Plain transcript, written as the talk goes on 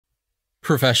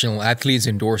Professional athletes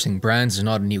endorsing brands is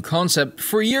not a new concept.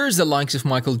 For years, the likes of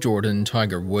Michael Jordan,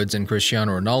 Tiger Woods, and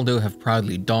Cristiano Ronaldo have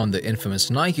proudly donned the infamous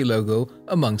Nike logo,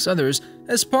 amongst others,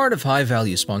 as part of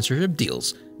high-value sponsorship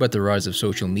deals. But the rise of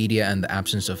social media and the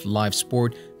absence of live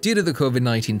sport due to the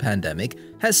COVID-19 pandemic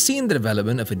has seen the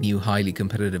development of a new highly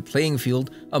competitive playing field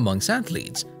amongst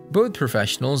athletes, both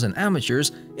professionals and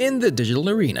amateurs, in the digital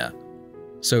arena.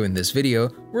 So in this video,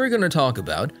 we're going to talk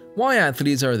about why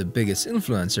athletes are the biggest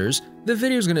influencers. The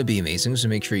video is going to be amazing, so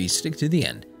make sure you stick to the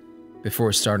end.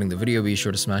 Before starting the video, be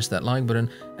sure to smash that like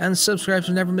button and subscribe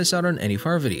to never miss out on any of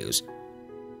our videos.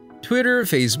 Twitter,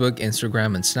 Facebook,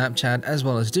 Instagram, and Snapchat, as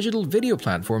well as digital video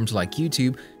platforms like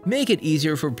YouTube, make it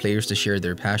easier for players to share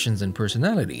their passions and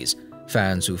personalities.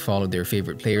 Fans who follow their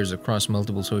favorite players across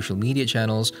multiple social media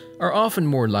channels are often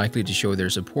more likely to show their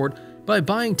support by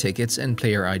buying tickets and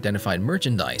player-identified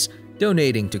merchandise,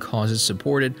 donating to causes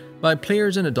supported by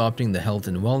players, and adopting the health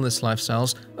and wellness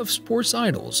lifestyles of sports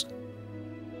idols.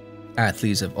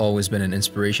 Athletes have always been an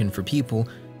inspiration for people.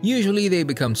 Usually they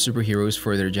become superheroes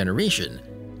for their generation.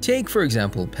 Take, for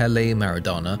example, Pele,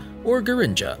 Maradona, or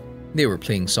Garrincha. They were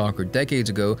playing soccer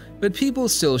decades ago, but people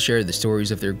still share the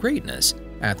stories of their greatness.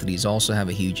 Athletes also have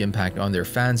a huge impact on their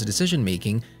fans'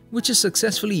 decision-making, which is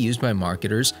successfully used by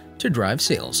marketers to drive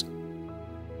sales.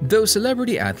 Though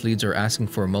celebrity athletes are asking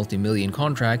for multi-million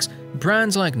contracts,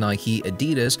 brands like Nike,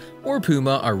 Adidas, or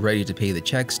Puma are ready to pay the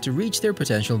checks to reach their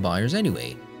potential buyers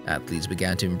anyway. Athletes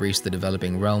began to embrace the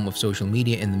developing realm of social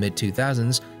media in the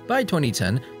mid-2000s. By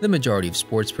 2010, the majority of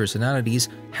sports personalities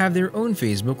have their own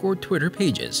Facebook or Twitter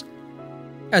pages,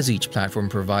 as each platform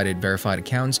provided verified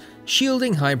accounts,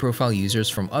 shielding high-profile users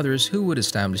from others who would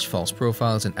establish false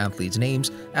profiles and athletes' names.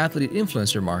 Athlete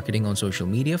influencer marketing on social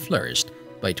media flourished.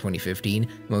 By 2015,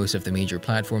 most of the major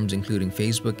platforms including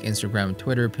Facebook, Instagram,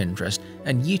 Twitter, Pinterest,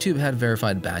 and YouTube had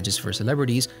verified badges for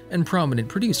celebrities and prominent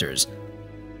producers.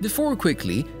 Before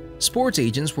quickly, sports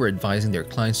agents were advising their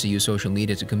clients to use social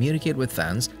media to communicate with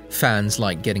fans. Fans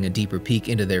like getting a deeper peek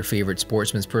into their favorite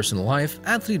sportsman's personal life.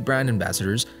 Athlete brand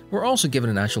ambassadors were also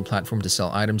given a natural platform to sell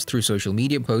items through social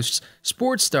media posts.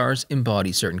 Sports stars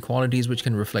embody certain qualities which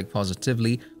can reflect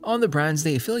positively on the brands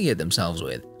they affiliate themselves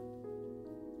with.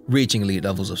 Reaching elite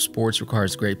levels of sports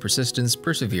requires great persistence,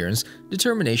 perseverance,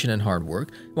 determination, and hard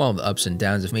work, while the ups and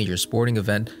downs of major sporting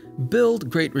event build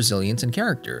great resilience and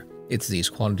character. It's these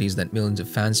qualities that millions of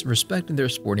fans respect in their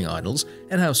sporting idols,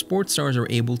 and how sports stars are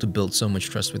able to build so much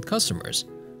trust with customers.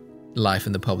 Life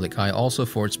in the public eye also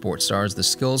affords sports stars the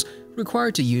skills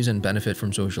required to use and benefit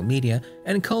from social media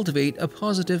and cultivate a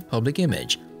positive public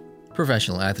image.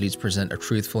 Professional athletes present a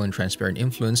truthful and transparent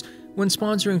influence when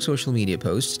sponsoring social media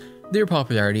posts. Their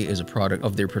popularity is a product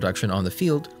of their production on the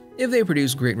field. If they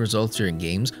produce great results during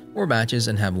games or matches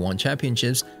and have won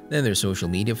championships, then their social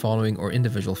media following or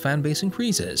individual fan base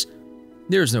increases.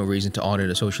 There is no reason to audit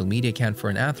a social media account for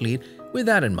an athlete. With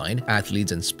that in mind,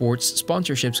 athletes and sports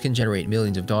sponsorships can generate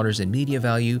millions of dollars in media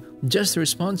value just through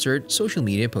sponsored social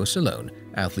media posts alone.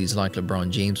 Athletes like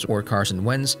LeBron James or Carson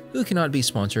Wentz, who cannot be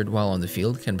sponsored while on the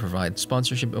field, can provide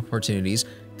sponsorship opportunities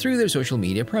through their social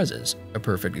media presence. A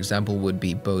perfect example would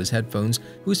be Bose headphones,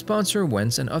 who sponsor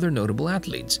Wentz and other notable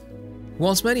athletes.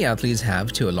 Whilst many athletes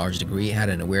have, to a large degree, had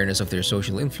an awareness of their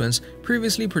social influence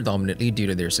previously, predominantly due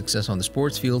to their success on the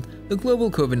sports field, the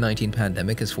global COVID-19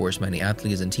 pandemic has forced many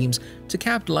athletes and teams to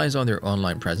capitalize on their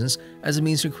online presence as a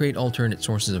means to create alternate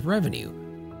sources of revenue.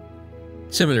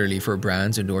 Similarly, for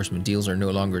brands, endorsement deals are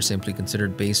no longer simply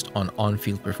considered based on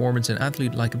on-field performance and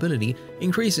athlete likability.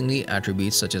 Increasingly,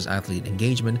 attributes such as athlete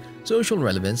engagement, social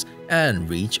relevance, and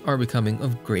reach are becoming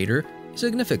of greater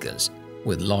significance.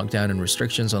 With lockdown and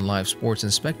restrictions on live sports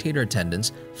and spectator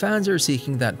attendance, fans are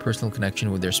seeking that personal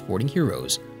connection with their sporting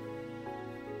heroes.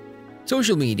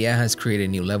 Social media has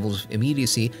created new levels of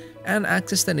immediacy and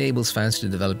access that enables fans to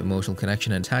develop emotional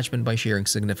connection and attachment by sharing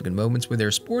significant moments with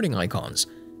their sporting icons.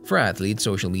 For athletes,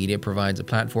 social media provides a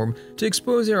platform to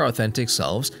expose their authentic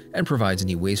selves and provides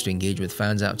new ways to engage with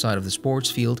fans outside of the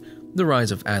sports field. The rise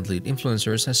of athlete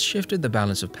influencers has shifted the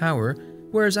balance of power.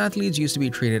 Whereas athletes used to be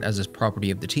treated as a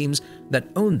property of the teams that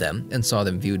owned them and saw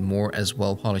them viewed more as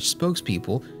well-polished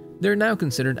spokespeople, they're now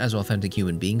considered as authentic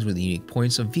human beings with unique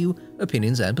points of view,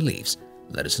 opinions, and beliefs.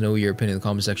 Let us know your opinion in the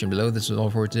comment section below. This is all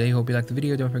for today. Hope you liked the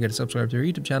video. Don't forget to subscribe to our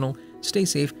YouTube channel. Stay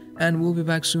safe, and we'll be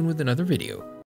back soon with another video.